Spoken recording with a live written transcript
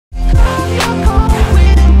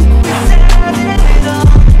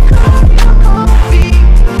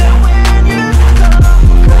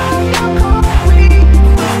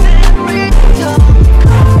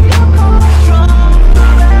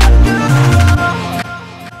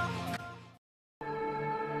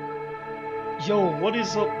Yo, what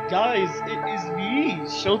is up, guys? It is me,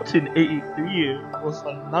 Shilton83, with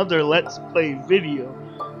another Let's Play video.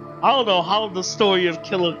 I don't know how the story of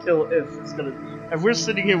Kill If is gonna be. And we're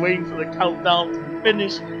sitting here waiting for the countdown to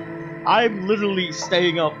finish. I'm literally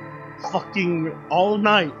staying up fucking all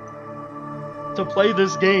night to play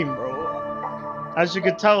this game, bro. As you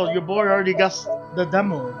can tell, your boy already got the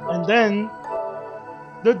demo. And then,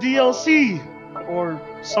 the DLC, or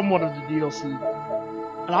somewhat of the DLC.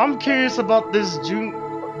 And I'm curious about this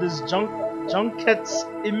Junket's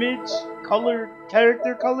image color,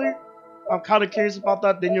 character color. I'm kind of curious about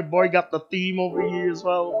that. Then your boy got the theme over here as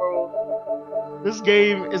well, bro. This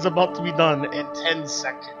game is about to be done in 10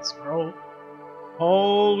 seconds, bro.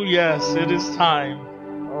 Oh yes, it is time.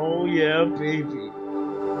 Oh yeah, baby.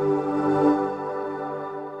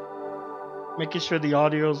 Making sure the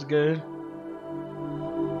audio's good.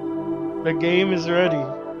 The game is ready.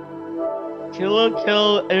 Kill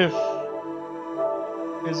If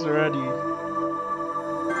is ready.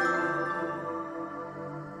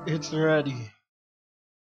 It's ready.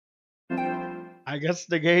 I guess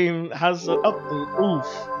the game has an update. Oof.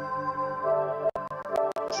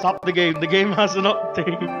 Stop the game. The game has an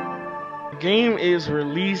update. The game is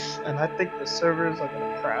released, and I think the servers are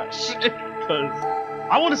gonna crash. Because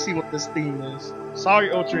I want to see what this theme is.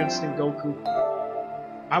 Sorry, Ultra Instinct Goku.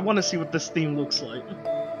 I want to see what this theme looks like.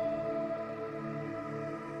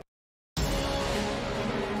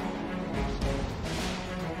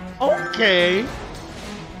 Okay.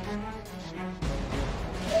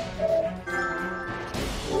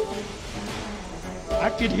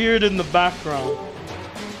 I could hear it in the background.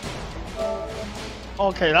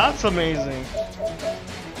 Okay, that's amazing.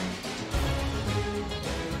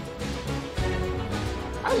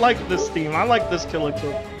 I like this theme. I like this Kill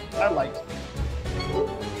theme. I like it.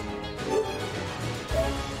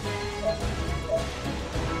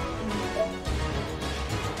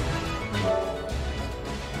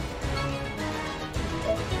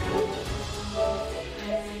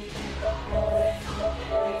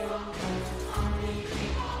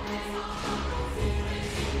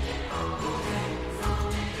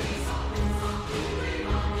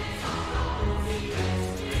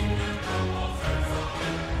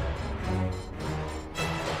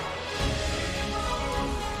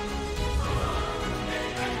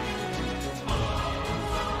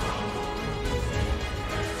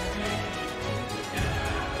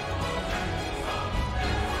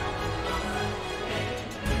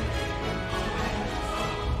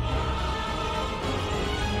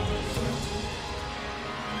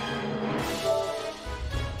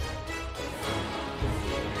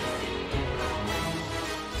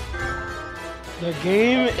 The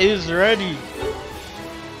game is ready.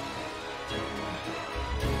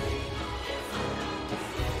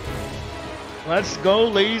 Let's go,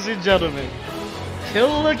 ladies and gentlemen.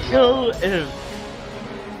 Kill If.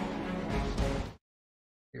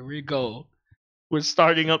 Here we go. We're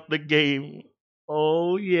starting up the game.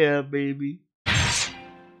 Oh yeah, baby.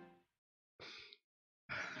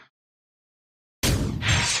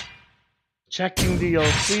 Checking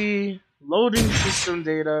DLC, loading system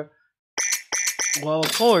data. Well,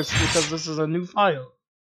 of course, because this is a new file.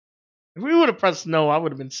 If we would have pressed no, I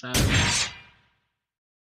would have been sad.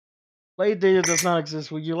 Play data does not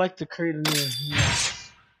exist. Would you like to create a new?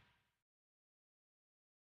 Yes.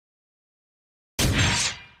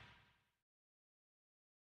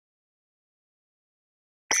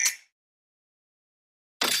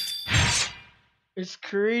 It's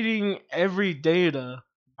creating every data.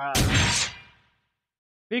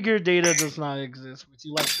 Bigger data does not exist. Would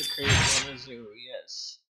you like to create one as zero?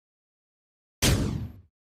 Yes.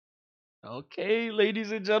 Okay,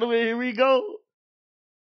 ladies and gentlemen, here we go.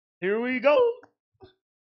 Here we go.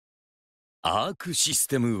 Arc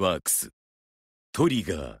System Works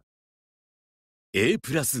Trigger A+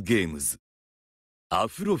 Games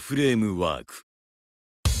Afro Framework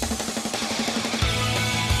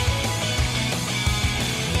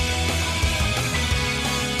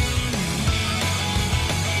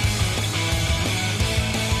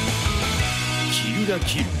Kill the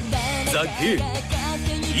Game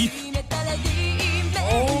If.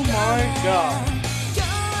 Oh my god.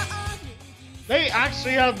 They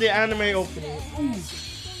actually have the anime opening. Ooh.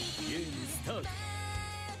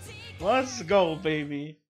 Let's go,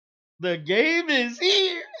 baby. The game is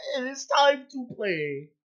here and it's time to play.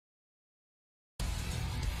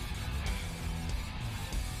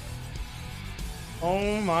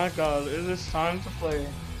 Oh my god, it is time to play.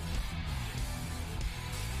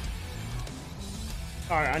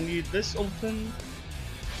 Alright, I need this open.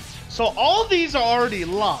 So all these are already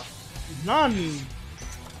locked. Nani.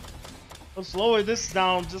 Let's lower this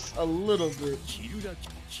down just a little bit.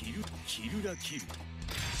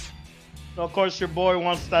 So of course, your boy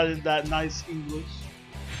wants that in that nice English.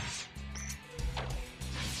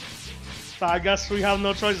 So I guess we have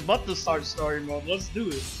no choice but to start story mode. Let's do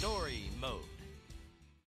it. Story mode.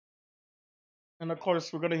 And of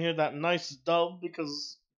course, we're gonna hear that nice dub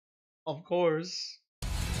because, of course.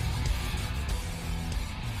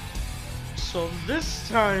 So this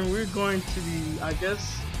time we're going to be, I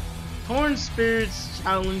guess, Torn Spirits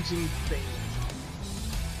challenging fate.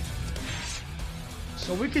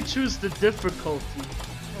 So we could choose the difficulty.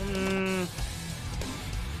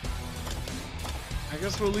 I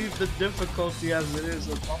guess we'll leave the difficulty as it is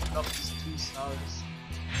and bump it up to 2 stars.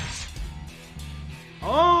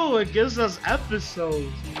 Oh, it gives us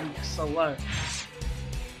episodes. We can select.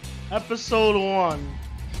 Episode 1.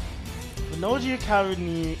 Honnouji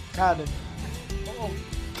Academy. Oh.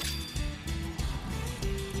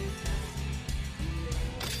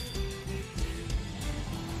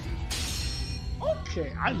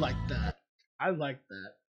 Okay, I like that. I like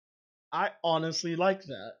that. I honestly like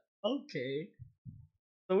that. Okay.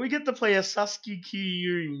 So we get to play a Satsuki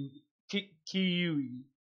Kiyui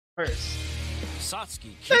first.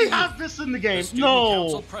 Satsuki Kiyui, they have this in the game. the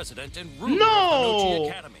No. President and ruler No. of Honnouji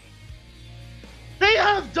Academy. They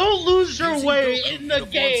have Don't Lose Your Using Way Goku in the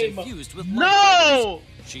uniforms game. infused with No. light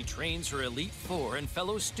fibers, she trains her Elite Four and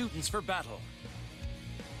fellow students for battle.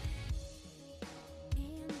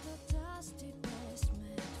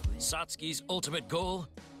 Satsuki's ultimate goal?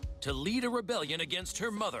 To lead a rebellion against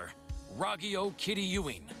her mother, Ragyo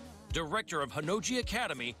Kiryuin, director of Honnouji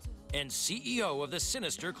Academy and CEO of the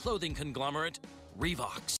sinister clothing conglomerate,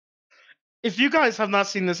 Revox. If you guys have not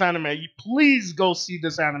seen this anime, please go see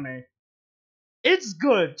this anime. It's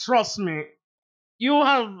good, trust me. You'll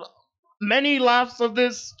have many laughs of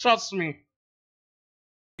this, trust me.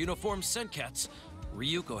 Uniform Senketsu,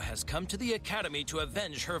 Ryuko has come to the academy to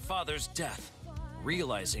avenge her father's death.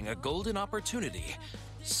 Realizing a golden opportunity,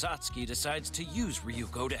 Satsuki decides to use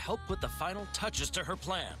Ryuko to help put the final touches to her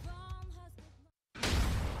plan.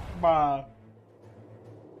 Bye.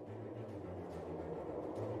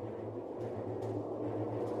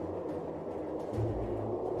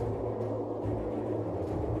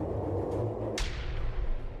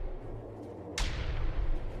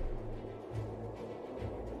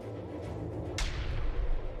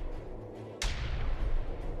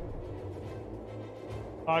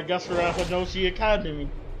 I guess we're at Honnouji Academy.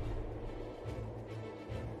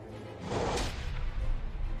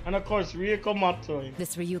 And of course, Ryuko Matoi.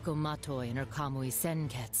 This Ryuko Matoi and her Kamui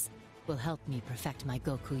Senketsu will help me perfect my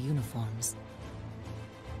Goku uniforms.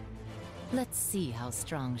 Let's see how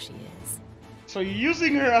strong she is. So you're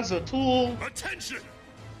using her as a tool. Attention!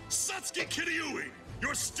 Satsuki Kiryui,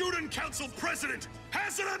 your student council president,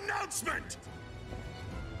 has an announcement!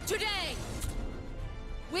 Today,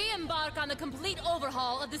 we embark on the complete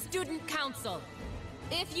overhaul of the student council.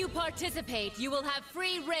 If you participate, you will have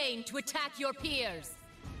free reign to attack your peers.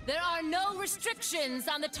 There are no restrictions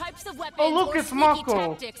on the types of weapons or it's sneaky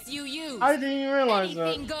Mako. tactics you use. I didn't even realize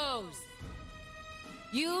Anything that. goes.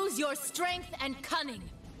 Use your strength and cunning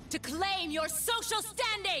to claim your social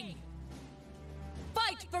standing.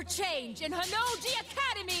 Fight for change in Honnouji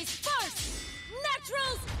Academy's first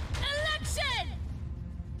Naturals election!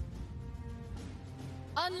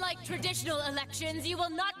 Unlike traditional elections, you will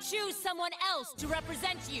not choose someone else to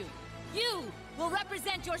represent you. You will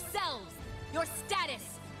represent yourselves, your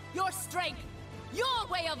status, your strength, your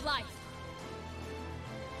way of life.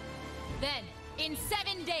 Then, in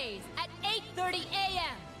 7 days at 8:30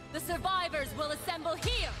 a.m., the survivors will assemble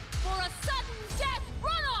here for a sudden death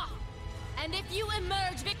runoff! And if you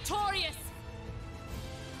emerge victorious,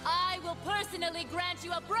 I will personally grant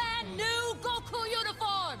you a brand new Goku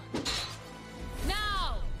uniform!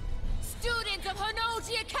 Now, students of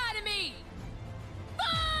Honnouji Academy,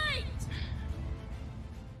 fight!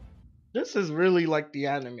 This is really like the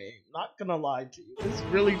anime. Not gonna lie to you. This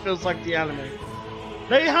really feels like the anime.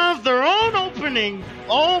 They have their own opening.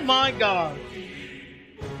 Oh my god.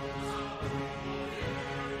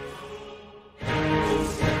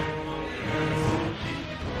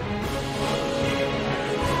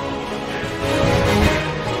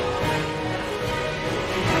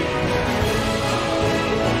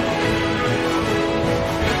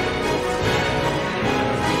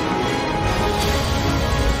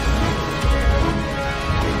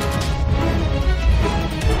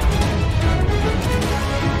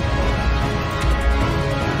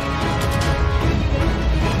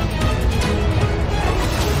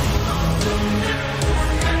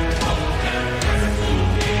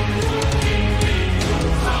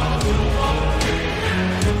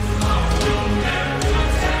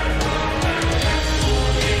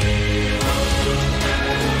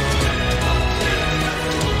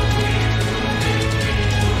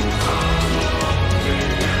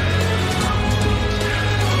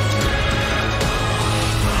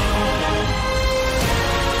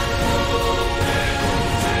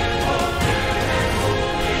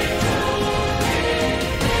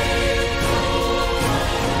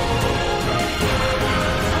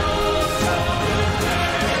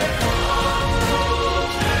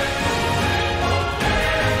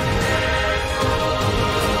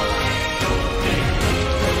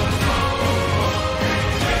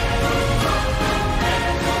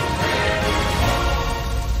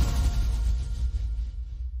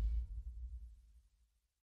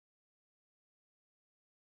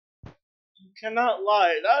 cannot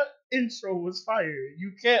lie. That intro was fire.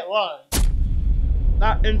 You can't lie.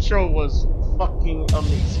 That intro was fucking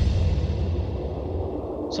amazing.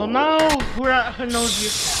 So now we're at Honnouji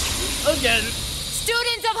Academy again.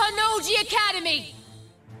 Students of Honnouji Academy!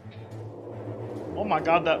 Oh my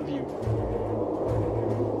god, that view.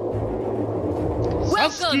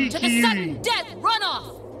 Welcome to the Sasuke. sudden death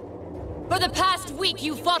runoff! For the past week,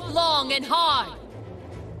 you fought long and hard.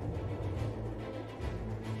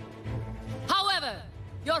 However,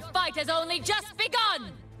 your fight has only just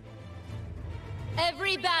begun!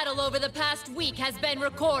 Every battle over the past week has been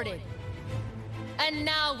recorded. And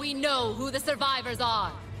now we know who the survivors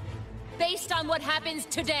are. Based on what happens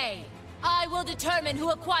today, I will determine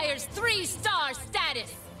who acquires 3-star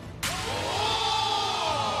status.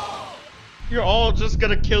 You're all just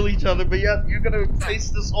gonna kill each other, but yet you're gonna face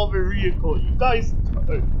this over vehicle. You guys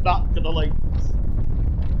are not gonna like this.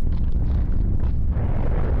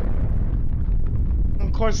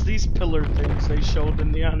 Of course, these pillar things they showed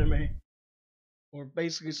in the anime were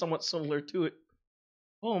basically somewhat similar to it.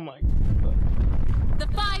 Oh my god. The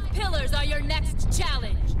 5 pillars are your next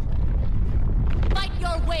challenge. Fight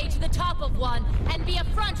your way to the top of one and be a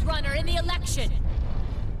front runner in the election.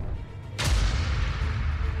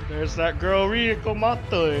 There's that girl Ryuko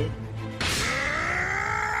Matoi.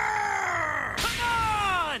 Come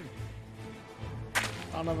on!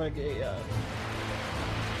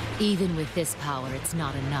 Even with this power, it's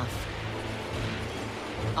not enough.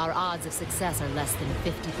 Our odds of success are less than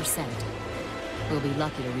 50%. We'll be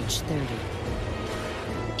lucky to reach 30.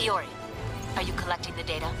 Iori, are you collecting the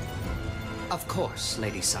data? Of course,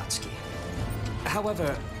 Lady Satsuki.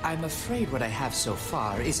 However, I'm afraid what I have so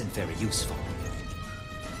far isn't very useful.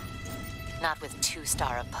 Not with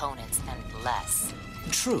 2-star opponents and less.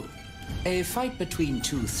 True. A fight between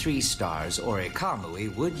 2 3-stars or a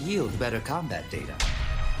Kamui would yield better combat data.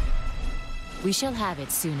 We shall have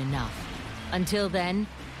it soon enough. Until then,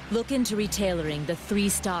 look into retailoring the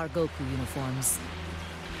 3-star Goku uniforms.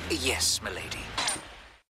 Yes, milady.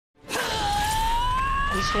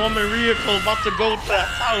 This woman Ryuko about to go to that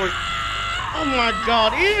tower. Oh my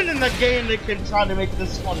god, even in the game they can try to make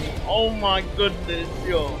this funny. Oh my goodness,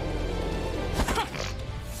 yo.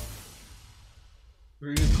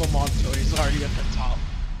 Ryuko Matoi is already at the top.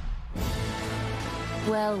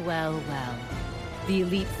 Well, well, well. The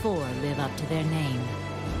Elite Four live up to their name.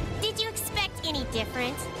 Did you expect any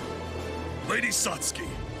different? Lady Satsuki,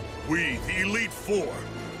 we, the Elite Four,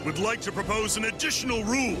 would like to propose an additional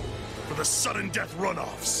rule for the sudden death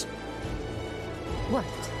runoffs. What?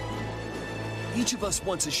 Each of us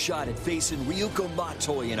wants a shot at facing Ryuko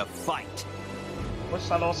Matoi in a fight. Wish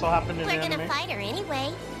that also happened in the We're anime. gonna fight her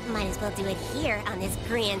anyway. Might as well do it here on this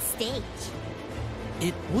grand stage.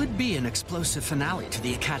 It would be an explosive finale to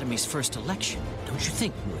the Academy's first election, don't you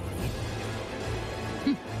think,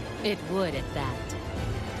 lady? It would at that.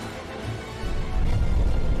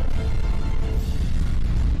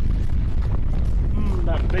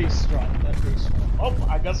 That bass drop, that bass drop. Oh,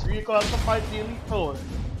 I guess Ryuko has to fight the Elite Four.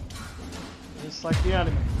 Just like the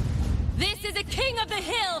anime. This is a King of the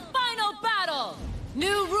Hill final battle!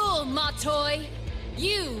 New rule, Matoi!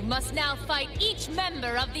 You must now fight each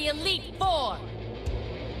member of the Elite Four!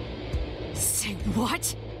 Say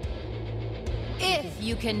what? If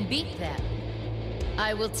you can beat them,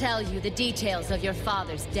 I will tell you the details of your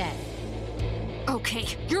father's death. Okay,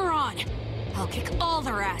 you're on. I'll kick all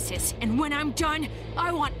their asses, and when I'm done,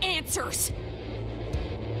 I want answers!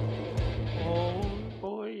 Oh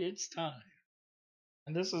boy, it's time.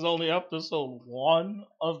 And this is only episode 1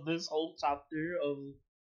 of this whole chapter of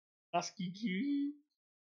Sasuke.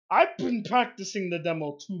 I've been practicing the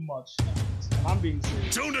demo too much now, and I'm being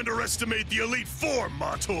serious. Don't underestimate the Elite Four,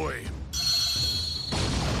 Matoi.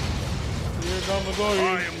 Here comes Midori.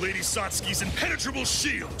 I am Lady Satsuki's impenetrable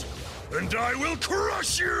shield, and I will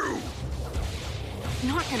crush you!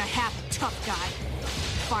 Not gonna happen, tough guy.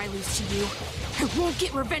 If I lose to you, I won't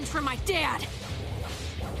get revenge from my dad!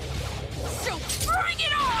 So bring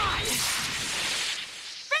it on!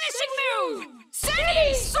 Finishing move!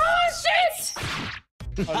 Senni Sausage!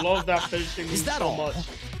 I love that finishing move Is that so all? much.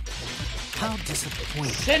 How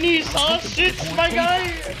disappointing. Senni Sausage, my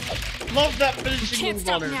guy! Love that finishing Can't move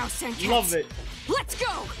stop on her. now, Senketsu. Love it. Let's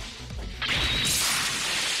go!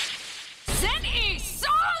 Senni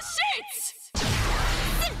Sausage!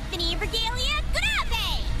 Symphony Regalia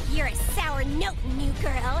Grave! You're a sour note, new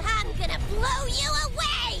girl. I'm gonna blow you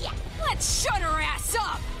away! Let's shut her ass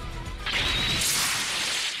up!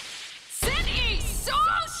 Senni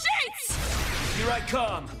Sausage! Here I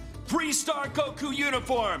come! 3-star Goku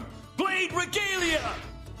uniform! Blade Regalia!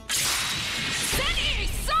 Senni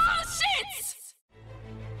Sausage!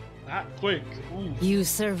 That quick. Ooh. You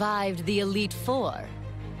survived the Elite Four.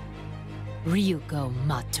 Ryuko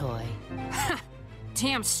Matoi.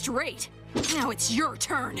 Damn straight. Now it's your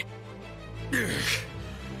turn.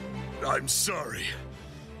 I'm sorry,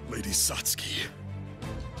 Lady Satsuki.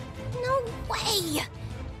 No way!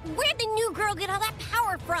 Where'd the new girl get all that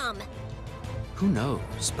power from? Who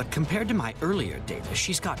knows, but compared to my earlier data,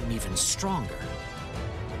 she's gotten even stronger.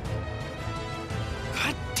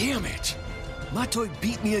 God damn it! Matoi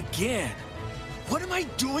beat me again. What am I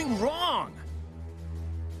doing wrong?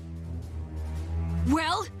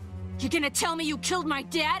 Well, you gonna tell me you killed my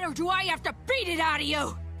dad, or do I have to beat it out of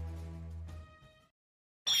you?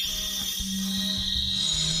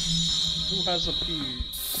 Who has appeared?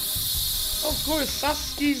 Of course,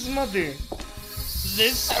 Sasuke's mother.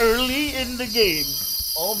 This early in the game.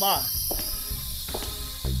 Oh my.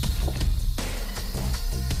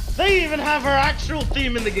 They even have her actual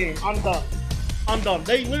theme in the game. I'm done. I'm done.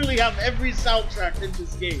 They literally have every soundtrack in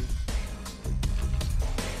this game.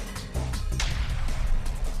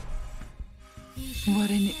 What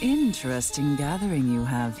an interesting gathering you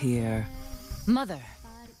have here. Mother,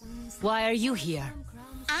 why are you here?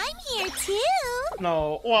 I'm here too.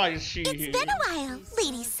 No, why is she It's here? been a while,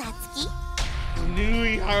 Lady Satsuki.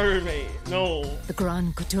 Nui Harume. No. The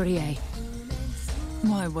Grand Couturier.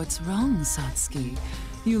 Why, what's wrong, Satsuki?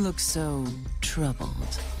 You look so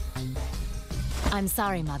troubled. I'm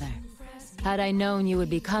sorry, Mother. Had I known you would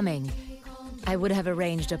be coming, I would have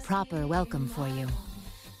arranged a proper welcome for you.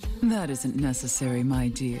 That isn't necessary, my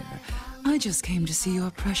dear. I just came to see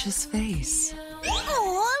your precious face.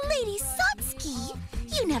 Oh, Lady Satsuki.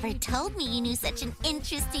 You never told me you knew such an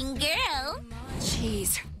interesting girl.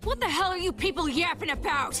 Jeez, what the hell are you people yapping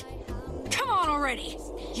about? Come on already!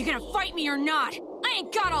 You gonna fight me or not? I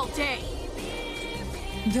ain't got all day!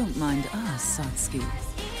 Don't mind us, Satsuki.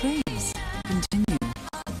 Please, continue.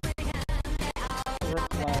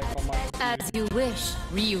 As you wish,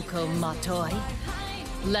 Ryuko Matoi.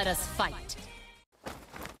 Let us fight.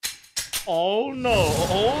 Oh no.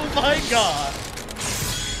 Oh my god.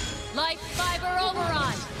 Life Fiber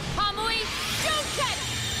Oberon! Kamui Junken!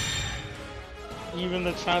 Even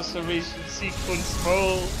the transformation sequence,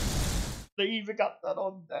 bro. They even got that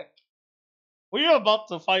on deck. We're about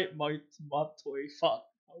to fight Matoi. Fuck.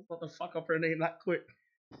 I was about to fuck up her name that quick.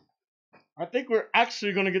 I think we're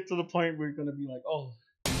actually gonna get to the point where we're gonna be like, oh.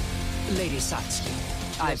 Lady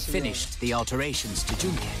Satsuki, I've finished the alterations to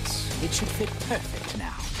Junkets. It should fit perfect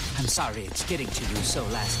now. I'm sorry it's getting to you so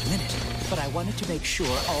last minute, but I wanted to make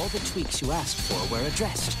sure all the tweaks you asked for were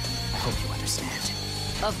addressed. I hope you understand.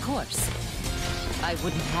 Of course. I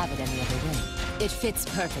wouldn't have it any other way. It fits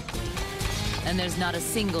perfectly. And there's not a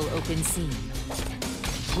single open seam.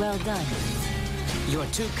 Well done. You're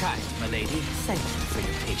too kind, milady. Thank you for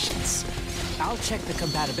your patience. I'll check the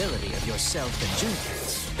compatibility of yourself and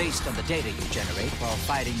Junkets based on the data you generate while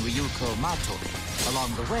fighting Ryuko Matoi.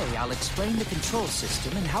 Along the way, I'll explain the control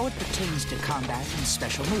system and how it pertains to combat and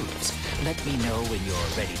special moves. Let me know when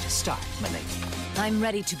you're ready to start, milady. I'm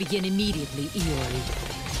ready to begin immediately,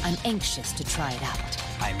 Iori. I'm anxious to try it out.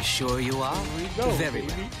 I'm sure you are. Very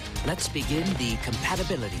well. Let's begin the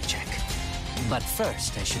compatibility check. But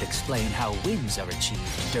first, I should explain how wins are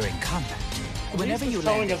achieved during combat. Whenever you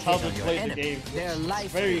land a hit on your enemy, their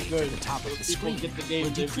life gauge at the top of the screen will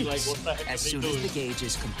decrease. As soon as the gauge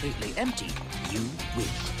is completely empty, you win.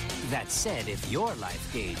 That said, if your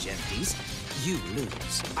life gauge empties, you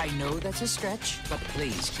lose. I know that's a stretch, but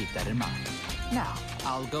please keep that in mind. Now,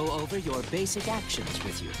 I'll go over your basic actions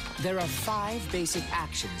with you. There are 5 basic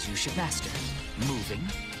actions you should master. Moving,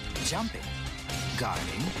 jumping,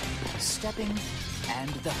 guarding, stepping, and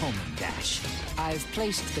the homing dash. I've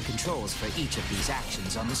placed the controls for each of these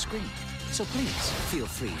actions on the screen, so please feel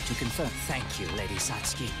free to confirm. Thank you, Lady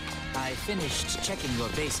Satsuki. I finished checking your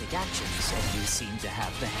basic actions, and you seem to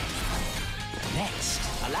have the hang. Next,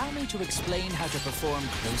 allow me to explain how to perform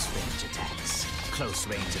close-range attacks.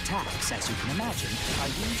 Close-range attacks, as you can imagine, are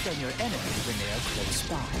used on your enemy when they are close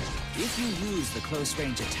by. If you use the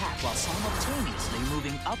close-range attack while simultaneously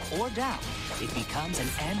moving up or down, it becomes an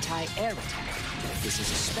anti-air attack. This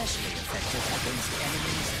is especially effective against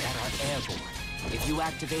enemies that are airborne. If you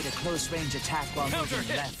activate a close-range attack while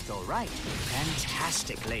moving left or right,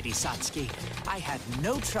 fantastic, Lady Satsuki. I had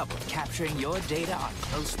no trouble capturing your data on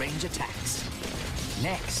close-range attacks.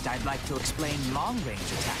 Next, I'd like to explain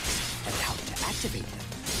long-range attacks and how to activate them.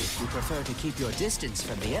 if you prefer to keep your distance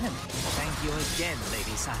from the enemy, thank you again,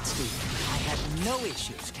 Lady Satsuki. I had no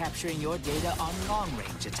issues capturing your data on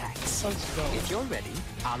long-range attacks. If you're ready,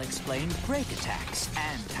 I'll explain break attacks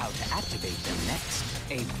and how to activate them next.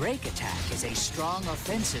 A break attack is a strong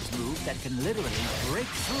offensive move that can literally break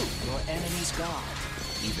through your enemy's guard.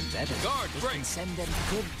 Even better, it can send them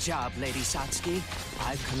good job, Lady Satsuki.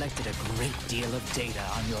 I've collected a great deal of data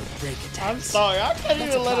on your break attacks. I'm sorry, I can't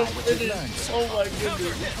even let him finish. Oh my goodness.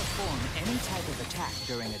 If you perform any type of attack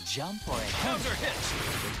during a jump or a counter hit,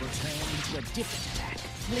 it will turn into a different attack.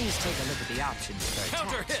 Please take a look at the options for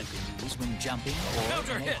attacks you can use when jumping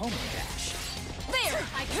or in a homing dash. There!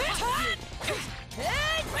 I caught you!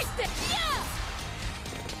 Right there!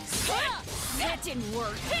 That didn't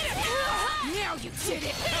work. Now you did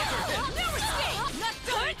it. No escape. Not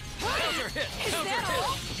good. Is that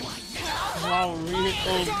all? Wow,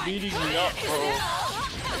 Rieko's beating me up, bro.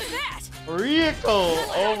 How's that? Rieko!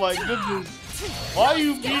 Oh my goodness. Why are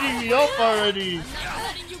you beating me up already? Now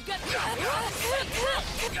you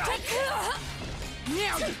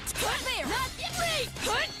there. Not me.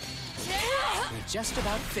 We're just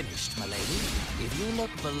about finished, my lady. If you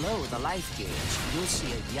look below the life gauge, you'll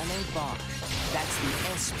see a yellow bar. That's the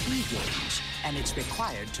SP gauge, and it's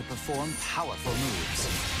required to perform powerful moves.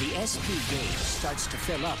 The SP gauge starts to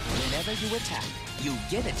fill up whenever you attack, you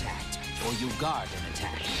get attacked, or you guard an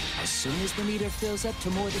attack. As soon as the meter fills up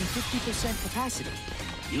to more than 50% capacity,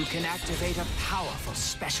 you can activate a powerful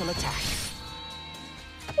special attack.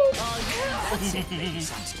 That's it, Lady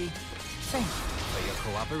Satsuki. Thank you for your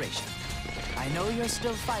cooperation. I know you're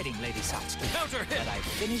still fighting, Lady Satsuki, but I've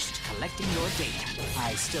finished collecting your data.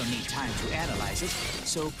 I still need time to analyze it,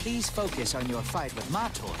 so please focus on your fight with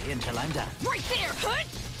Matoi until I'm done. Right there, Hood!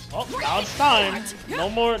 Oh, now it's time. No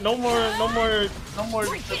more tutorial,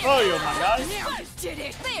 my guy. Now you did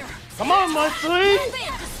it. There. Come on, Matoi.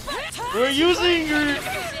 We're using your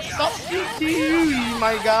Satsuki,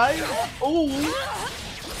 my guy. Oh.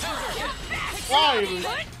 Fly.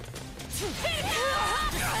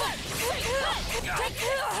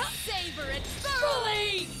 Savor it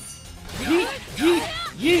thoroughly! Yeet, yeet,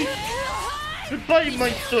 yeet! Goodbye,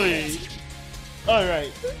 Matoi!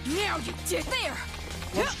 Alright. Now you did there!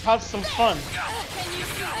 Let's have some fun. I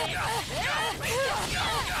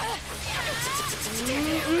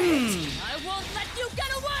won't let you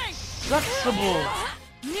get away! Flexible!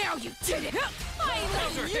 Now you did it!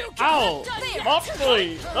 Finally, you ow!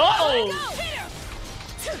 Matoi! No!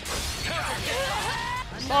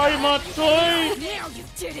 Sorry, Matoi! Now you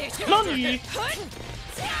did it! Nani?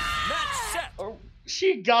 Oh,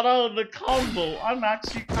 she got out of the combo. I'm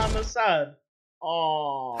actually kind of sad.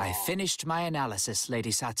 Oh. I finished my analysis,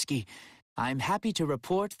 Lady Satsuki. I'm happy to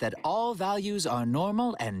report that all values are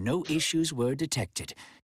normal and no issues were detected.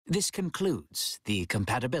 This concludes the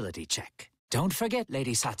compatibility check. Don't forget,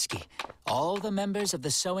 Lady Satsuki, all the members of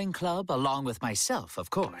the Sewing Club, along with myself, of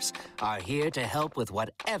course, are here to help with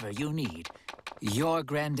whatever you need. Your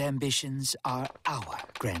grand ambitions are our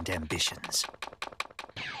grand ambitions.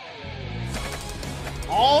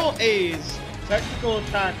 All A's. Technical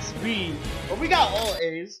attacks B. But we got all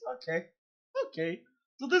A's. Okay. Okay.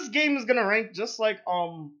 So this game is gonna rank just like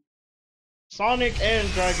Sonic and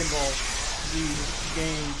Dragon Ball Z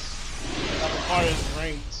games that requires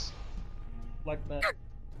ranks like that.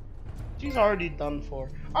 She's already done for.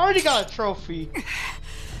 I already got a trophy.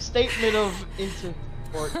 Statement of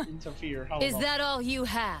interfere. Is that all you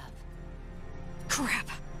have? Crap.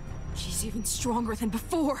 She's even stronger than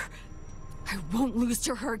before. I won't lose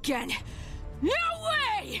to her again. No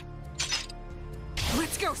way!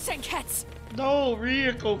 Let's go, Senketsu! No,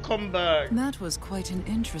 Rieko, come back. That was quite an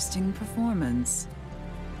interesting performance.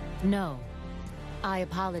 No. I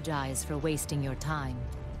apologize for wasting your time.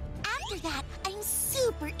 After that, I'm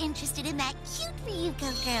super interested in that cute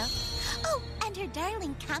Ryuko girl. Oh, and her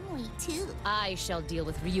darling Kamui, too. I shall deal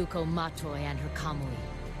with Ryuko Matoi and her Kamui.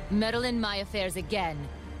 Meddle in my affairs again,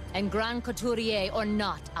 and Grand Couturier or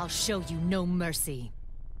not, I'll show you no mercy.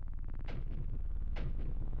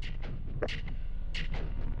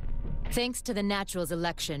 Thanks to the Naturals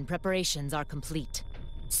election, preparations are complete.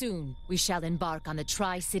 Soon, we shall embark on the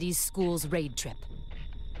Tri-Cities Schools raid trip.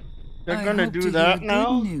 They're gonna do that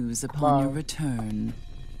now? Good news upon your return.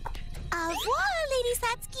 Au revoir, Lady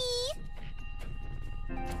Satsuki!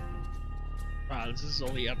 Wow, this is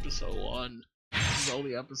only episode 1. This is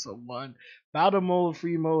only episode 1. Battle mode,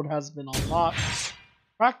 free mode has been unlocked.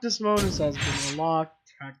 Practice mode has been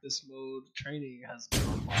unlocked. Practice mode, training has been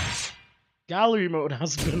unlocked. Gallery mode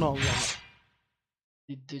has been unlocked.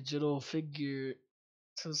 The digital figure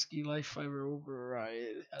Satsuki Life Fiber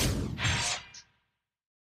Override has been unlocked.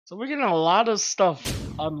 So we're getting a lot of stuff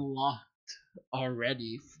unlocked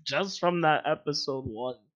already just from that episode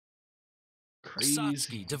 1. Crazy.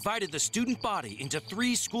 Satsuki divided the student body into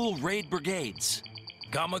 3 school raid brigades.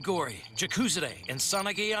 Gamagori, Jakuzure, and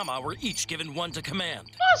Sanagayama were each given one to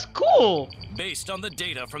command. That's cool! Based on the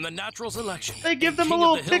data from the Naturals election, they give them a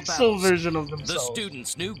little pixel version of themselves. The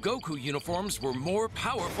students' new Goku uniforms were more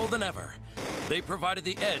powerful than ever. They provided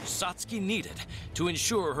the edge Satsuki needed to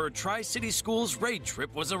ensure her Tri-City School's raid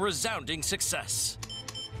trip was a resounding success.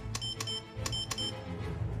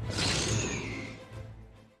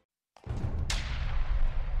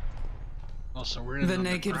 Oh, so we're in the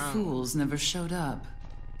naked fools never showed up.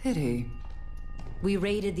 Pity. We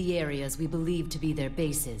raided the areas we believed to be their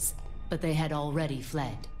bases, but they had already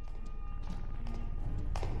fled.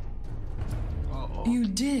 You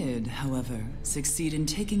did, however, succeed in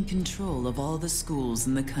taking control of all the schools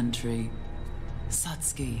in the country.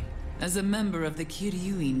 Satsuki, as a member of the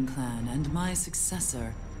Kiryuin clan and my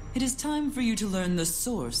successor, it is time for you to learn the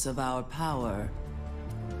source of our power.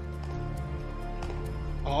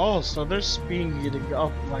 Oh, so they're speeding it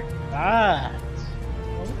up like that.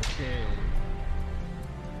 Okay.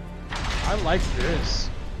 I like this.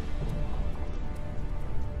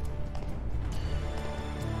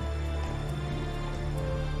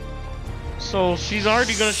 So she's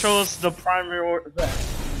already gonna show us the primary event.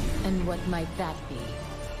 And what might that be,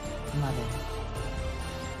 Mother?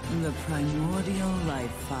 The primordial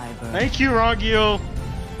life fiber. Thank you, Ragyo.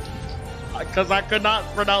 Because I could not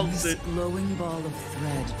pronounce it. This glowing ball of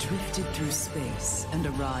thread drifted through space and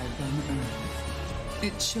arrived on Earth.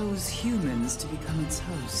 It chose humans to become its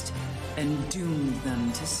host and doomed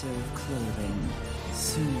them to serve clothing.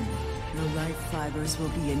 Soon, the life fibers will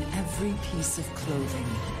be in every piece of clothing,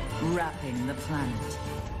 wrapping the planet.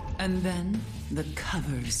 And then, the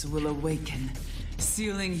covers will awaken,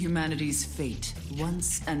 sealing humanity's fate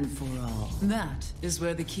once and for all. That is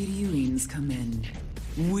where the Kiryuins come in.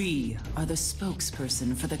 We are the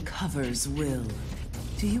spokesperson for the cover's will.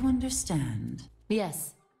 Do you understand?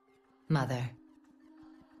 Yes, Mother.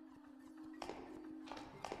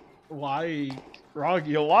 Why,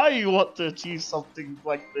 Ragyo, why you want to achieve something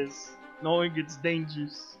like this, knowing it's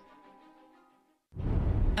dangerous?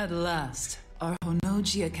 At last, our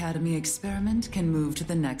Honnoji Academy experiment can move to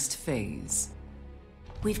the next phase.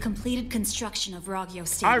 We've completed construction of Ragyo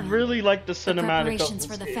Stadium. I really like the cinematic. The preparations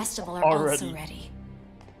for the festival are also ready.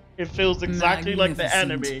 It feels exactly like the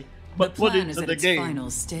anime, but put into the game. Final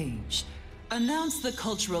stage. Announce the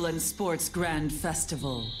Cultural and Sports Grand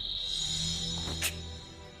Festival.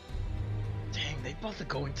 Dang, they about to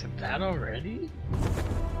go into that already?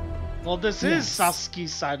 Well, this is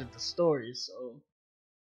Satsuki's side of the story, so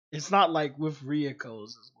it's not like with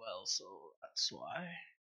Ryako's as well, so that's why.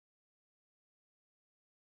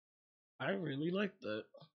 I really like that.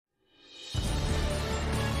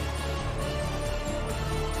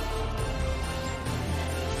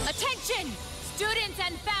 Attention! Students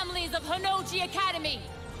and families of Honnoji Academy!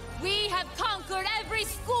 We have conquered every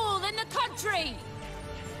school in the country!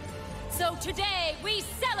 So today we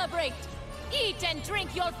celebrate! Eat and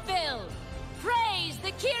drink your fill! Praise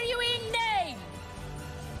the Kiryuin name!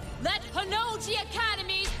 Let Honnoji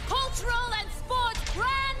Academy's Cultural and Sports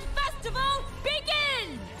Grand Festival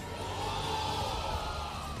begin!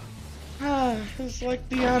 It's like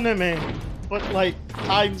the anime, but like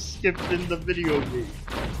time skipped in the video game.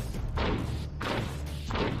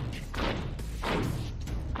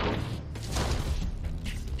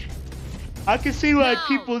 I can see why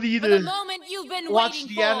people need to watch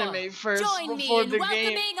the anime first before the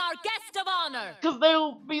game. Our guest of honor. Because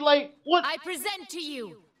they'll be like, what? I present to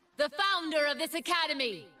you the founder of this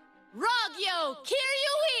academy, Ragyo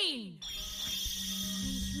Kiryuin.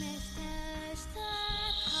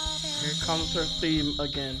 Here comes her theme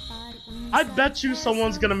again. I bet you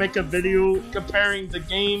someone's gonna make a video comparing the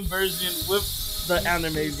game version with the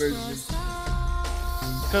anime version.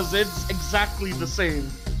 Because it's exactly the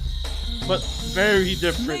same, but very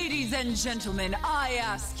different. Ladies and gentlemen, I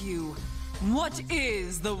ask you, what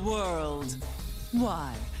is the world?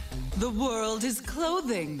 Why, the world is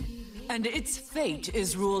clothing, and its fate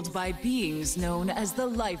is ruled by beings known as the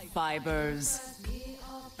Life Fibers.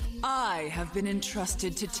 I have been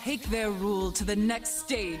entrusted to take their rule to the next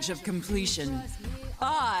stage of completion.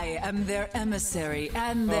 I am their emissary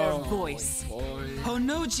and their voice.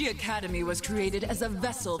 Honnoji Academy was created as a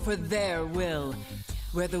vessel for their will,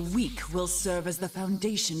 where the weak will serve as the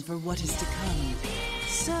foundation for what is to come.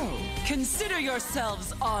 So, consider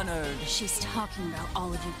yourselves honored. She's talking about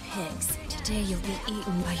all of you pigs. Today you'll be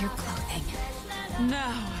eaten by your clothing.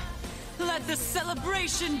 Now, let the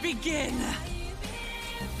celebration begin!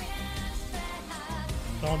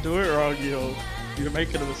 Don't do it, Ragyo. You're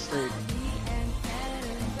making a mistake.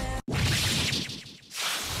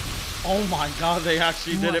 Oh my god, they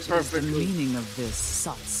actually did it perfectly. What is the meaning of this,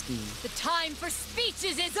 Satsuki? The time for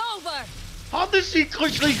speeches is over! How did she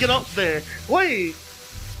quickly get up there? Wait!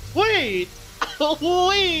 Wait!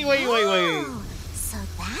 wait. So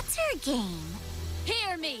that's her game.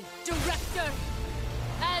 Hear me, Director!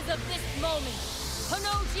 As of this moment,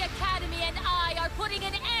 Honnouji Academy and I are putting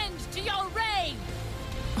an end to your reign!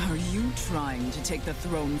 Are you trying to take the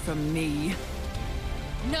throne from me?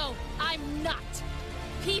 No, I'm not!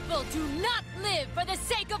 People do not live for the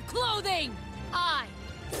sake of clothing! I,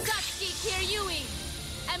 Satsuki Kiryui,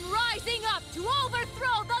 am rising up to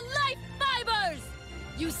overthrow the life fibers!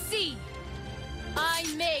 You see, I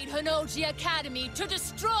made Honnouji Academy to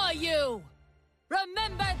destroy you!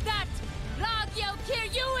 Remember that, Ragyo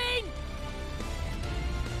Kiryuin!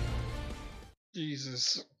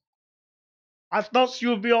 Jesus. I thought she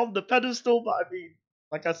would be on the pedestal, but I mean,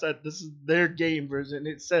 like I said, this is their game version.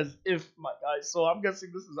 It says if, my guys, so I'm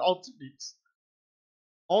guessing this is alternates.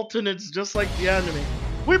 Alternates just like the anime.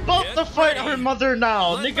 We're about to fight her mother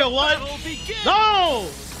now, nigga, what? No!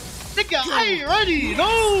 Nigga, I ain't ready,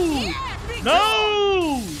 no!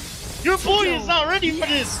 No! Your boy is not ready for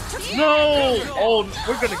this! No! Oh,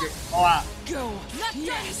 we're gonna get clapped. Go!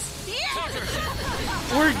 Yes!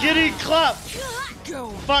 We're getting clapped!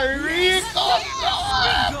 Go! Fiery!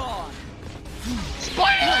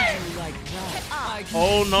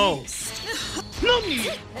 Oh no! Nani!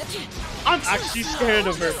 I'm actually scared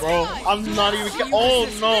of her, bro. I'm not even kidding. Oh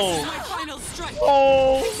no!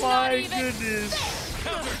 Oh my goodness!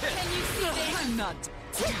 I'm not.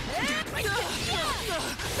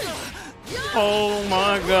 Oh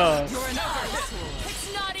my god!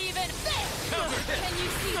 It's not even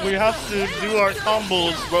fair! We have to do our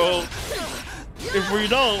combos, bro. If we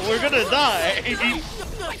don't, we're gonna die.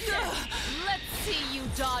 Let's see you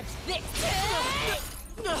dodge this!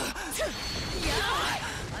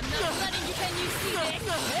 I'm not letting you, can you see this?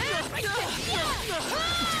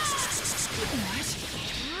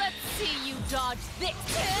 Let's see you dodge this!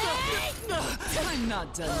 I'm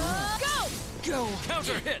not done. Go!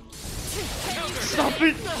 Counter hit! Stop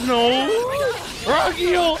it! No!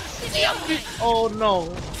 Ragyo! Stop it! Oh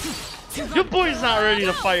no! Your boy's not ready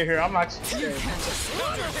to fight her. I'm actually scared.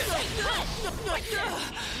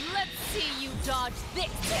 Let's see you dodge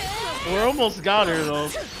this! We almost got her though.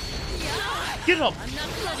 Get up! I'm not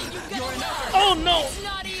letting you get Oh no! It's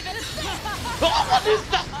not even Oh, what is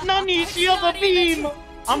that? Nani, she has a beam!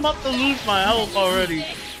 I'm about to lose my health already.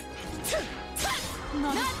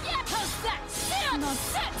 Not yet! How's that? Not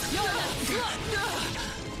set!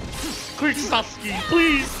 Quick, Satsuki,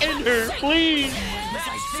 please end her, please!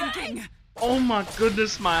 Oh my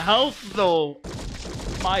goodness, my health though.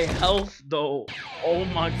 My health though. Oh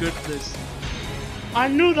my goodness. I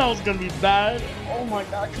knew that was gonna be bad. Oh my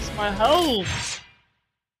god, cause my health.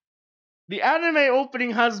 The anime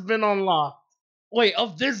opening has been unlocked. Wait,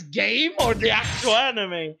 of this game or the actual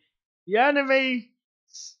anime? The anime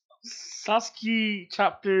Satsuki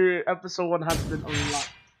chapter episode 1 has been unlocked.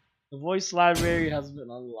 The voice library has been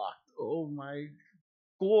unlocked. Oh my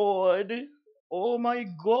god. Oh my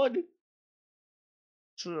god.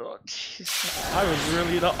 I was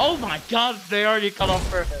really not. Oh my god, they already cut off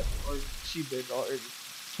her head. Or she did already.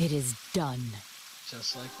 It is done.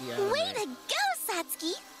 Just like the anime. Way to go,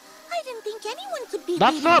 Satsuki! I didn't think anyone could beat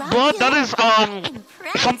That's Lady not blood, Ragyo. that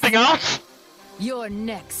is something else. You're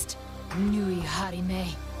next, Nui Harime.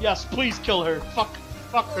 Yes, please kill her. Fuck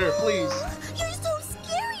her, please. You're so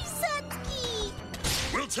scary, Satsuki!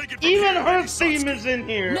 We'll take it from Even here, her Lady theme Satsuki. is in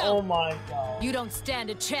here. No. Oh my god. You don't stand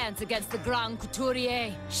a chance against the Grand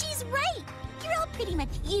Couturier. She's right! You're all pretty much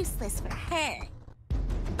useless for her.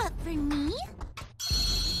 But for me?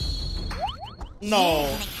 No.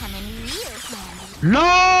 You're gonna come in real handy. No!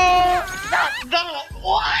 Not that.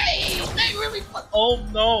 Why? They really. Oh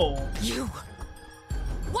no. You!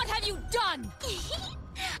 What have you done?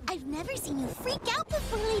 I've never seen you freak out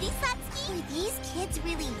before, Lady Satsuki. Were these kids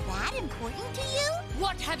really that important to you?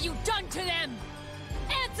 What have you done to them?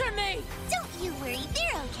 Answer me! Don't you worry,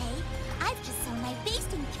 they're okay. I've just sewn my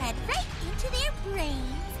basting thread right into their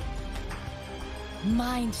brains.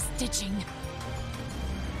 Mind stitching.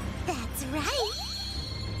 That's right.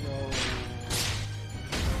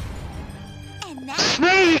 And now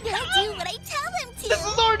Snake! they'll do what I tell them to. This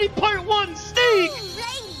is already part 1. Snake!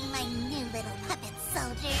 Alrighty, my new little puppet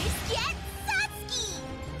soldiers. Get Satsuki!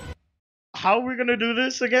 How are we gonna do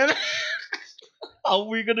this again? How are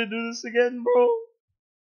we gonna do this again, bro?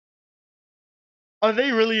 Are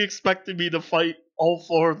they really expecting me to fight all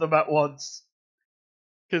 4 of them at once?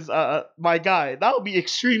 Cause, my guy, that would be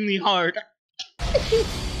extremely hard.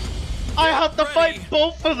 I have to fight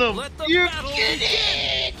both of them. Let the You're battle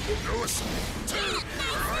kidding!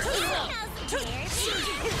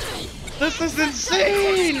 This is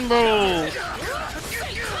insane, bro.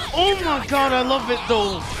 Oh my god, I love it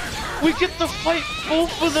though. We get to fight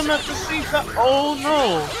both of them at the same time. Oh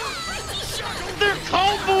no. They're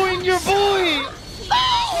comboing your boy.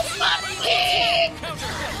 No, Satsuki!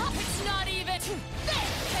 It's not even.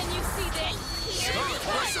 Can you see this?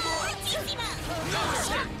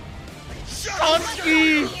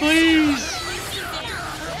 Satsuki, please.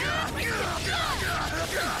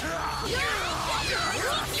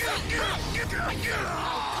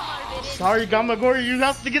 Sorry, Gamagori, you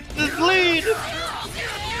have to get this lead.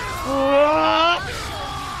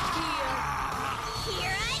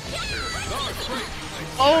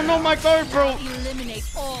 Oh no, my guard broke. Eliminate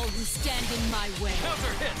all who stand in my way.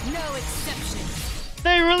 No exceptions.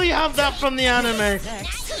 They really have that from the anime.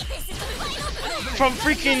 From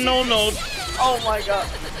freaking No-No. Oh my god.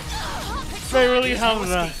 They really have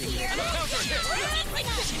that.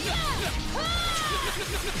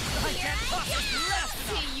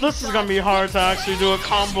 This is gonna be hard to actually do a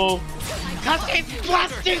combo. Cause it's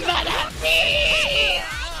blasting that at me!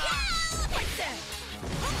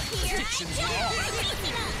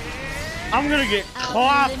 I'm gonna get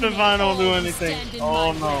clapped if I don't do anything.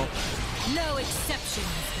 Oh no. No exceptions.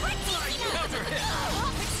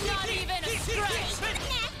 It's not even a scratch.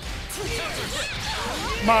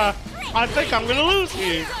 I think I'm gonna lose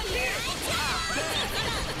here.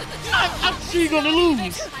 I'm actually gonna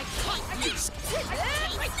lose.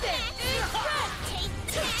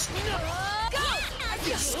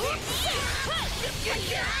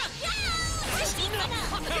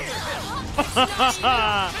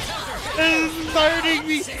 This is hurting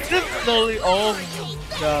me. This is only. Oh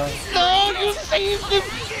my god. No, you saved him.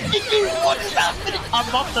 What is happening? I'm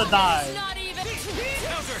about to die.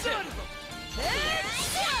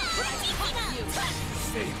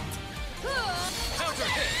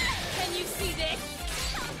 Can you see this?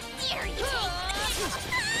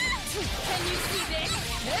 Can you see this?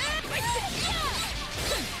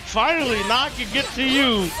 Finally, now I can get to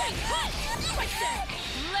you.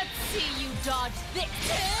 Let's see you dodge this.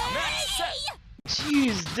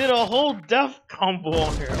 Jeez, did a whole death combo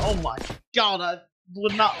on here. Oh my god, I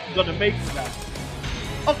was not gonna make that.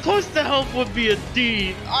 Of course the health would be a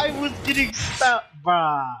D. I was getting stabbed.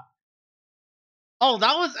 Bah. Oh,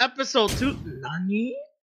 that was episode 2. Nani?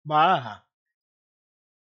 Bah.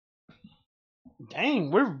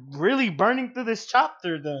 Dang, we're really burning through this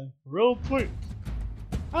chapter then. Real quick.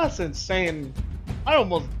 That's insane. I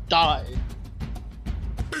almost died.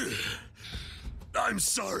 I'm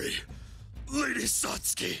sorry, Lady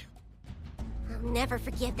Satsuki. I'll never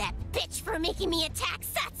forgive that bitch for making me attack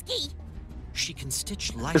Satsuki. She can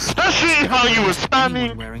stitch light. Especially how you were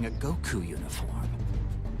spamming wearing a Goku uniform.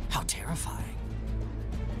 How terrifying.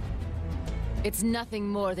 It's nothing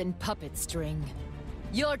more than puppet string.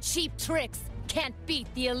 Your cheap tricks can't beat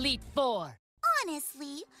the Elite Four.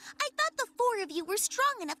 Honestly, I thought the four of you were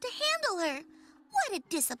strong enough to handle her. What a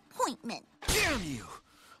disappointment. Damn you!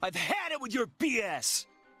 I've had it with your BS!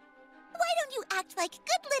 Why don't you act like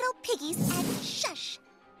good little piggies and shush?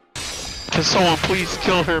 Can someone please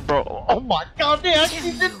kill her, bro? Oh my god, they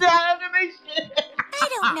actually did that animation! I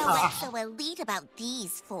don't know what's so elite about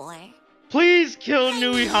these four. Please kill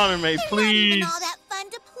Nui Haname, They're please. not even all that fun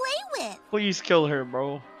to play with. Please kill her,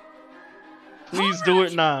 bro. Please do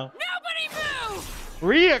it now. Nobody move!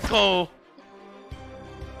 Ryuko!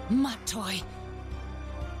 Matoi.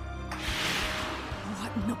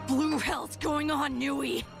 What in the blue hell's going on,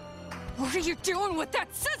 Nui? What are you doing with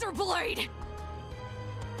that scissor blade?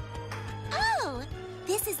 Oh,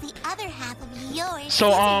 this is the other half of yours.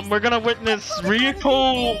 So, we're gonna witness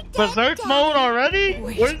Ryuko Berserk mode already?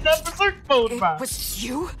 Where's that Berserk mode from? Was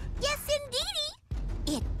you? Yes,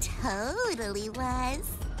 indeedy. It totally was.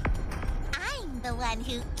 I'm the one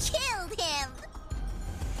who killed him.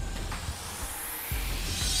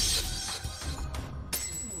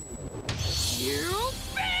 You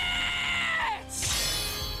bitch!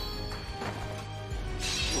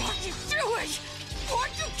 What are you doing?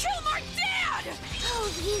 Why'd you kill my dad? Oh,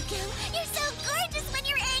 Ryuko, you're so gorgeous when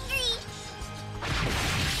you're angry.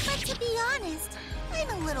 But to be honest, I'm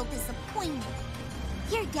a little disappointed.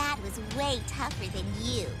 Your dad was way tougher than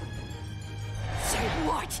you. Say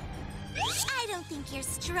what? I don't think you're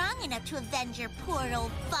strong enough to avenge your poor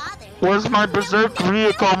old father. Where's my Berserk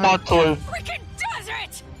Ryuko Matoi? Freaking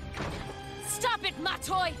desert! Stop it,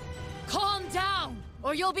 Matoi! Calm down,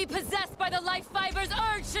 or you'll be possessed by the life fiber's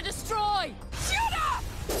urge to destroy! Shut up!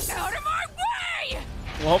 Out of my way!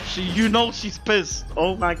 Well, she's pissed.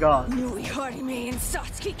 Oh my god. Nui Harime and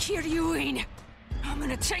Satsuki Kiryuin. I'm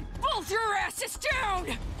gonna take both your asses down!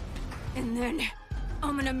 And then,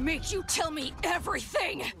 I'm gonna make you tell me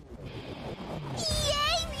everything! Yay,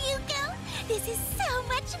 Ryuko! This is so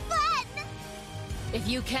much fun! If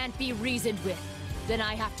you can't be reasoned with, then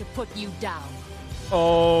I have to put you down.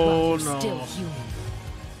 Oh no. Still human.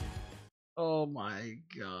 Oh my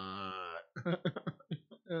god.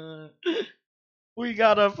 We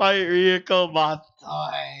gotta fight Ryuko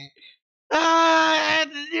Matoi. Ah,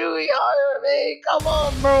 Nui Harime, come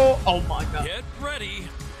on, bro. Oh my god. Get ready.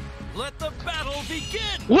 Let the battle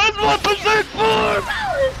begin. What's my berserk form?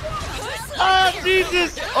 Ah,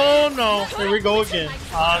 Jesus. Oh no. Here we go again.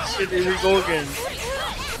 Ah, shit. Here we go again.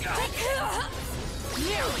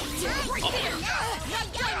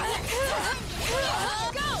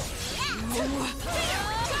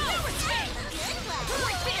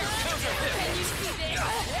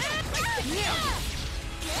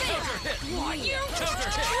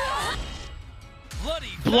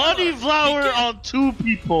 Bloody flower on 2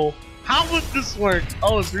 people. How would this work?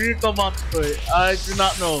 Oh, it's Ryuko Matoi. I do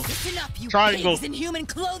not know. Listen up, you Triangle. pigs in human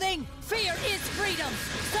clothing. Fear is freedom.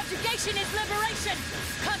 Subjugation is liberation.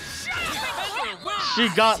 She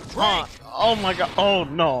got taunt. Oh my god. Oh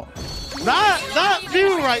no. That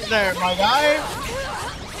view right there, my guy.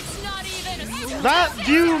 That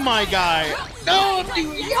view, my guy. No,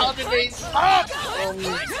 dude, how did they stop? I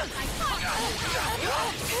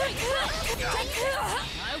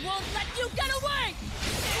won't let you get away.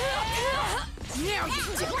 Now you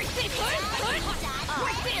right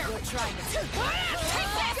there. We're trying to take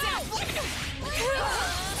that out.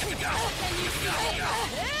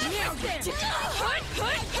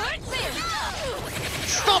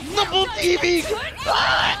 Stop double TV!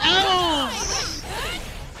 Ah,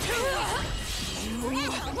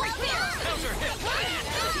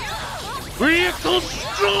 Ryuko,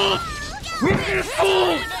 stop!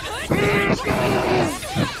 Ryuko!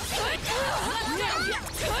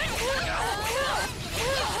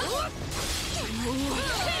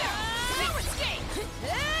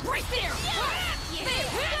 Right there!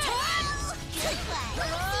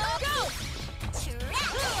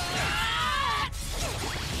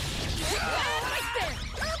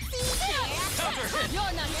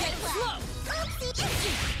 You're not getting slow!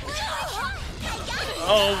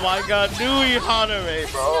 Oh my god, Nui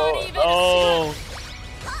Harime, bro. Oh.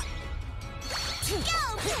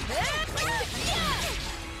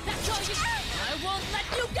 I won't let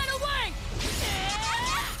you get away!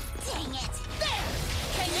 Dang it! There!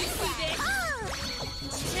 Can you see this?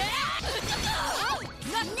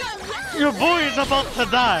 Your boy is about to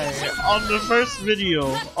die on the first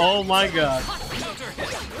video. Oh my god.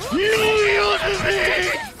 Nui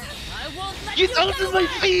Harime! Get out of my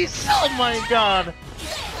face! Oh my god!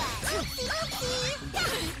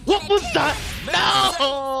 What was that?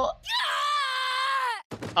 No!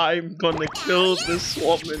 I'm gonna kill this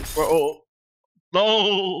woman, bro.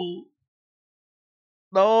 No!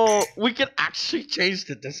 No! We can actually change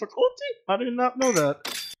the difficulty? I did not know that.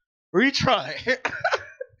 Retry.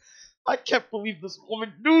 I can't believe this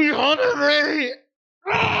woman Nui Harime!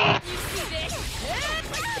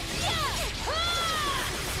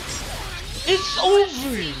 It's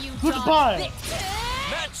over! Goodbye!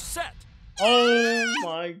 Match set! Oh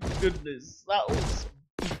my goodness, that was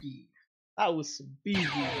BB. That was some BB.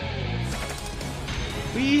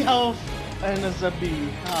 B health and as a B.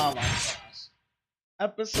 Oh my gosh.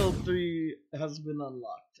 Episode 3 has been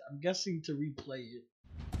unlocked. I'm guessing to replay it.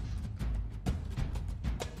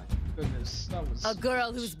 Goodness, that was... A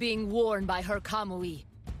girl who's being worn by her Kamui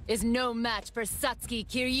is no match for Satsuki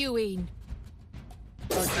Kiryuin.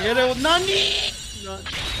 Nani?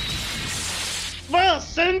 Well,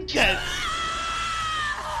 Senket!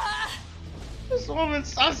 This woman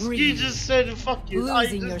Satsuki just said, fuck you, I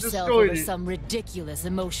Losing just yourself destroyed over it. some ridiculous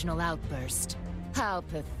emotional outburst. How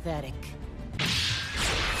pathetic.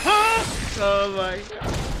 Oh my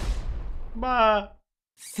god. Bye.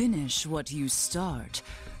 Finish what you start.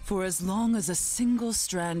 For as long as a single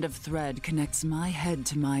strand of thread connects my head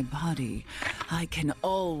to my body, I can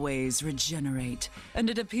always regenerate. And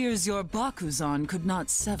it appears your Bakuzan could not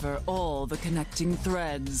sever all the connecting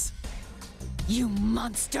threads. You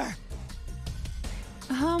monster!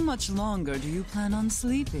 How much longer do you plan on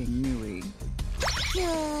sleeping, Nui?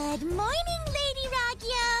 Good morning, Lady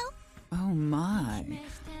Ragyo! Oh my.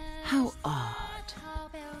 How odd.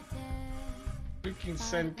 Freaking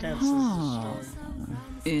Senket Huh. is destroyed.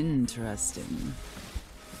 Interesting.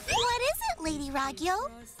 What is it, Lady Ragyo?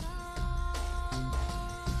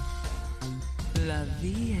 La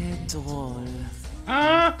vie est drôle.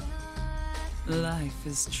 Huh? Life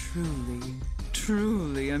is truly,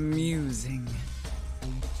 truly amusing.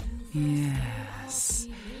 Yes.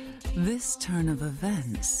 This turn of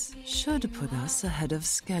events should put us ahead of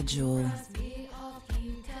schedule.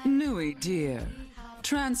 Nui, dear,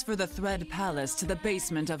 transfer the Thread Palace to the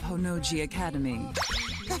basement of Honnouji Academy.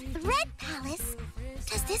 The Thread Palace?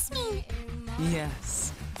 Does this mean...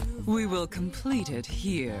 Yes. We will complete it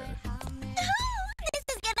here. This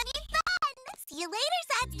is gonna be fun! See you later,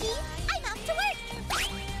 Satsuki! I'm off to work!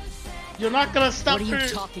 You're not gonna stop her! What are you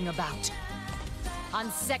talking about? On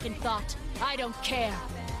second thought, I don't care.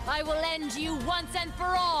 I will end you once and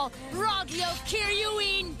for all, Ragyo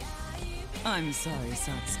Kiryuin! I'm sorry,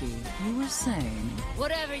 Satsuki. You were saying...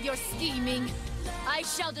 Whatever you're scheming, I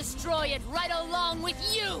shall destroy it right along with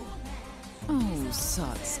you! Oh,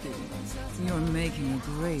 Satsuki, you're making a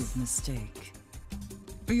grave mistake.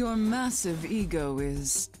 Your massive ego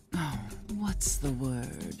is... oh, what's the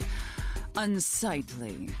word?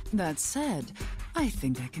 Unsightly. That said, I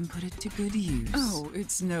think I can put it to good use. Oh,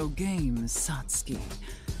 it's no game, Satsuki.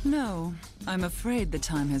 No, I'm afraid the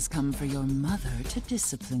time has come for your mother to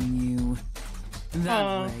discipline you.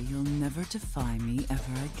 That way, you'll never defy me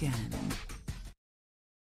ever again.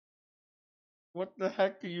 What the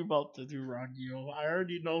heck are you about to do, Ragyo? I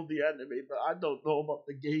already know the anime, but I don't know about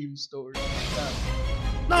the game story.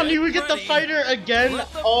 Nani, we get the fighter again?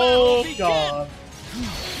 Oh god.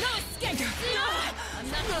 No escape! I'm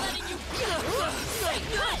not letting you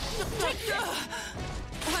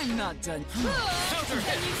I'm not done. Can you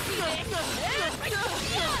see this?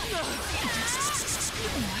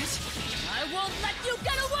 What? I won't let you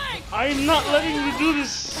get away! I'm not letting you do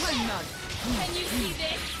this! I'm not. Can you see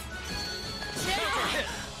this?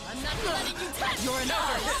 I'm not letting you touch! You're an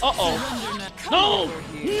Uh-oh. No!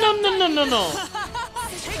 No! No!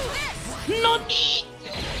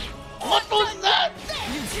 What was that?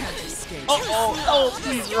 You can't escape. Uh-oh. Oh,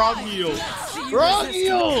 please, Ragyo.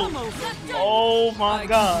 Ragyo! Oh my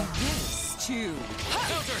god. This too.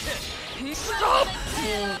 Stop!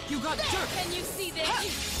 You got dirt. Can you see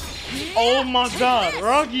this? Oh my god,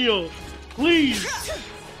 Ragyo! Please!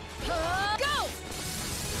 Go!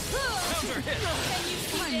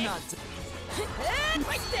 I'm not.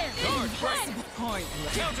 Right there!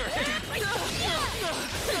 Pointless.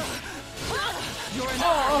 You're an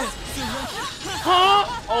Huh?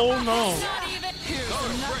 Oh no.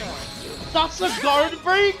 That's a guard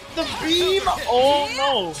break? The beam? Oh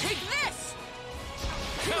no.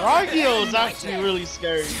 Ragyo is actually really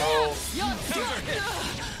scary, though.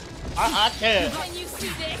 I can't. Can you see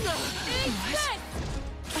this?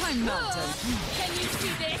 I'm not done. Can you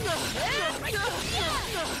see this?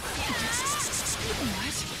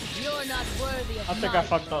 You're not worthy of I think I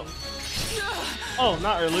fucked up. Oh,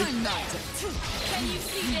 not early. I'm not done. Can you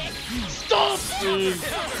see this? Stop! Dude.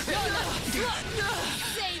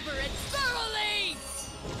 Savor it thoroughly!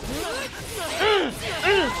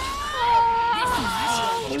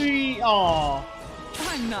 Aw.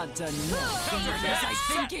 I'm not done yet. Was I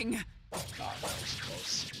thinking? God, that was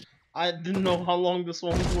close. I didn't know how long this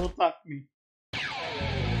one will attack me.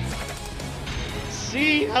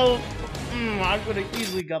 See how... I could have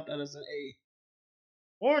easily got that as an A.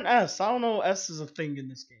 Or an S. I don't know if S is a thing in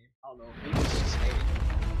this game. I don't know. Maybe it's just A.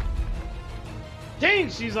 Dang,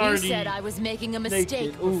 she's already... You said I was making a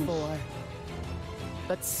mistake before.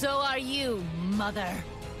 But so are you, mother.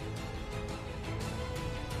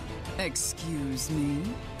 Excuse me?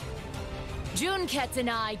 Junketsu and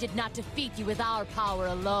I did not defeat you with our power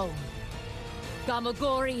alone.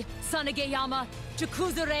 Gamagori, Sanageyama,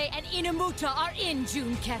 Chikuzure, and Inamuta are in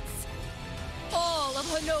Junketsu. All of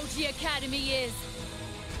Honnouji Academy is.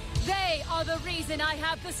 They are the reason I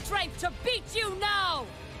have the strength to beat you now!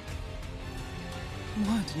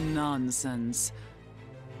 What nonsense.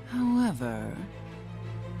 However...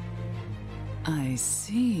 I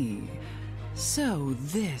see. So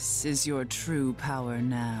this is your true power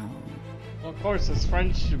now. Of course, it's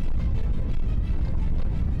friendship.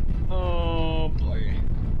 Oh boy.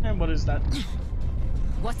 And what is that?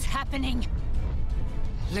 What's happening?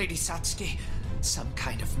 Lady Satsuki, some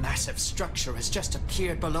kind of massive structure has just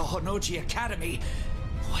appeared below Honnouji Academy.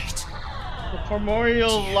 Wait. The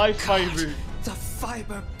primordial life fiber. The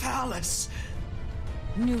Fiber Palace!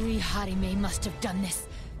 Nui Harime must have done this.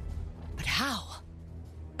 But how?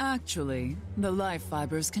 Actually, the life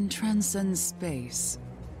fibers can transcend space.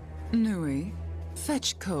 Nui,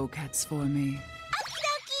 fetch Koketsu for me. Okie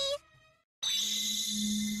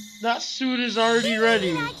That suit is already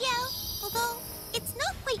ready. Ragyo, although it's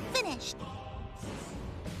not quite finished.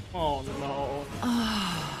 Oh no.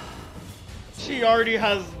 She already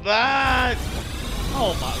has that.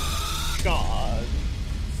 Oh my god.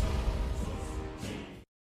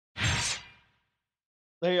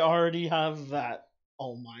 They already have that.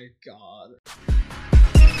 Oh my god.